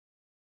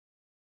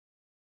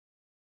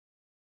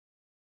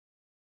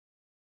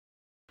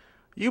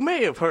You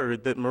may have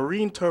heard that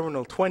Marine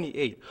Terminal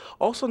 28,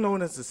 also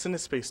known as the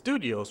Cinespace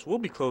Studios, will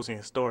be closing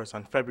its doors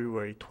on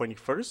February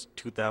 21st,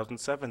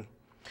 2007.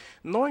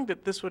 Knowing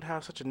that this would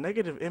have such a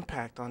negative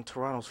impact on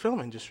Toronto's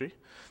film industry,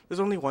 there's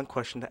only one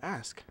question to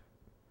ask.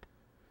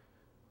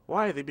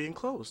 Why are they being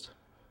closed?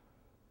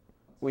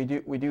 We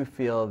do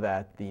feel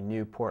that the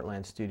new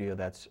Portland studio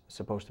that's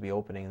supposed to be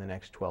opening in the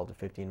next 12 to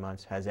 15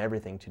 months has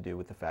everything to do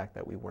with the fact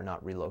that we were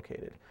not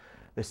relocated.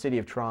 The City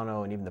of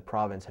Toronto and even the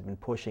province have been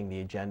pushing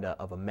the agenda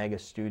of a mega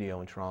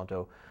studio in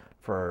Toronto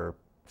for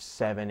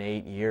 7,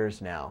 8 years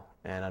now,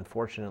 and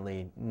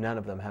unfortunately none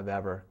of them have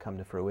ever come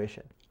to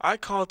fruition. I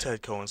called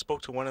Tedco and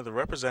spoke to one of the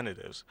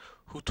representatives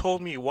who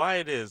told me why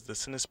it is the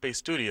Cinespace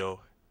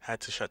Studio had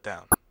to shut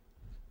down.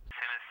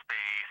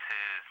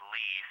 Cinespace's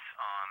lease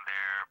on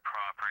their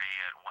property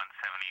at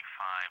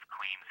 175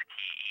 Queens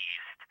Quay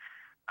East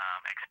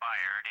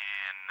expired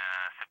in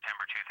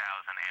September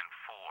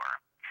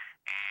 2004.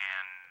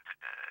 And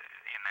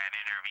in that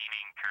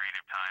intervening period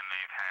of time,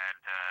 they've had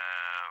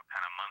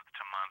kind of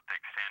month-to-month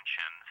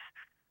extensions,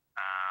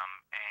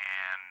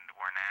 and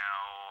we're now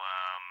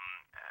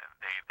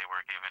they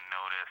were given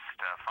notice,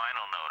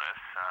 final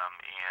notice,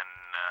 in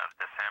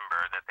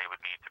December that they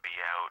would need to be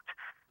out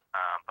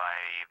by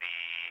the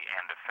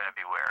end of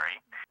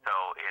February. So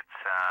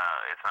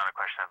it's not a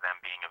question of them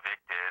being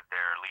evicted.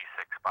 Their lease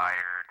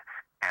expired,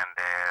 and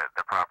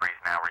the property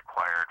is now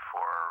required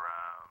for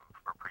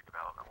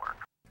pre-development work.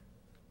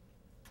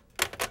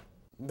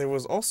 There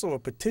was also a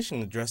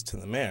petition addressed to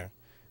the mayor,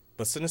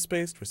 but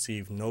Cinespace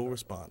received no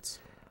response.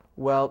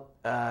 Well,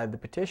 the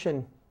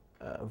petition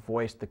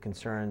voiced the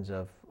concerns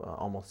of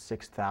almost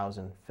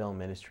 6,000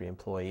 film industry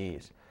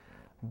employees,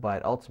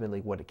 but ultimately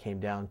what it came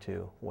down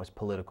to was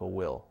political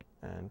will,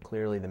 and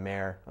clearly the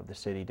mayor of the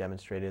city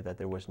demonstrated that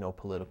there was no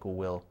political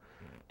will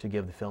to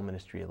give the film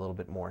industry a little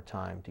bit more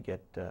time to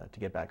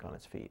get back on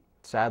its feet.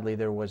 Sadly,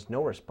 there was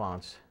no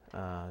response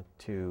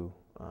to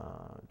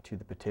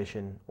the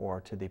petition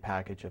or to the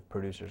package of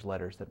producers'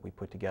 letters that we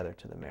put together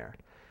to the mayor,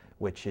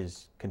 which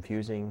is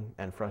confusing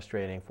and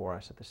frustrating for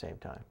us at the same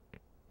time.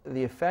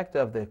 The effect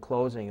of the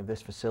closing of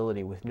this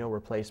facility with no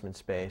replacement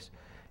space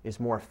is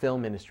more a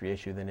film industry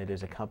issue than it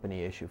is a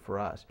company issue for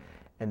us.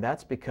 And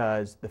that's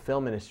because the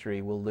film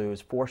industry will lose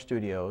 4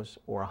 studios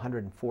or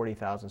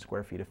 140,000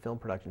 square feet of film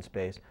production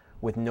space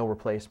with no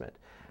replacement.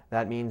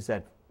 That means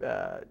that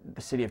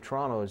the City of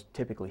Toronto is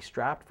typically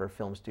strapped for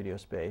film studio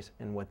space,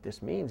 and what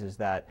this means is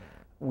that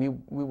we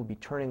will be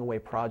turning away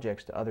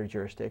projects to other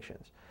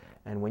jurisdictions.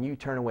 And when you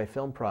turn away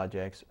film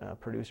projects,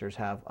 producers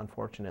have,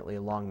 unfortunately,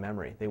 a long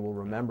memory. They will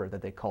remember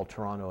that they called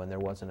Toronto and there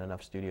wasn't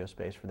enough studio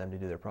space for them to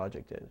do their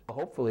project in.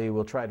 Hopefully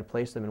we'll try to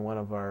place them in one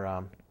of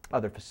our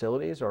other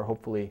facilities, or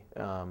hopefully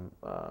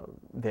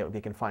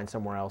they can find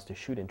somewhere else to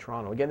shoot in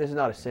Toronto. Again, this is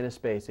not a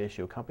Cinespace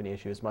issue, a company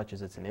issue, as much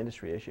as it's an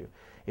industry issue.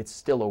 It's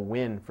still a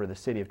win for the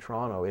City of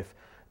Toronto if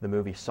the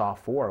movie Saw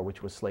 4,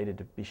 which was slated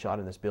to be shot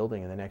in this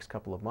building in the next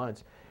couple of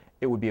months,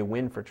 it would be a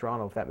win for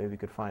Toronto if that movie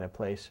could find a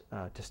place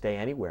to stay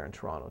anywhere in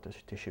Toronto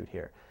to shoot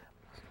here.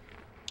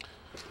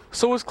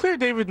 So it's clear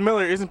David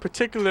Miller isn't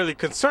particularly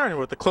concerned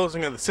with the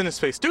closing of the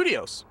Cinespace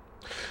Studios.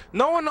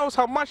 No one knows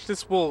how much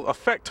this will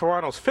affect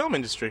Toronto's film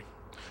industry.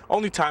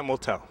 Only time will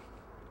tell.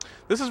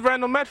 This is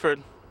Randal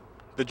Medford,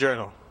 The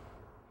Journal.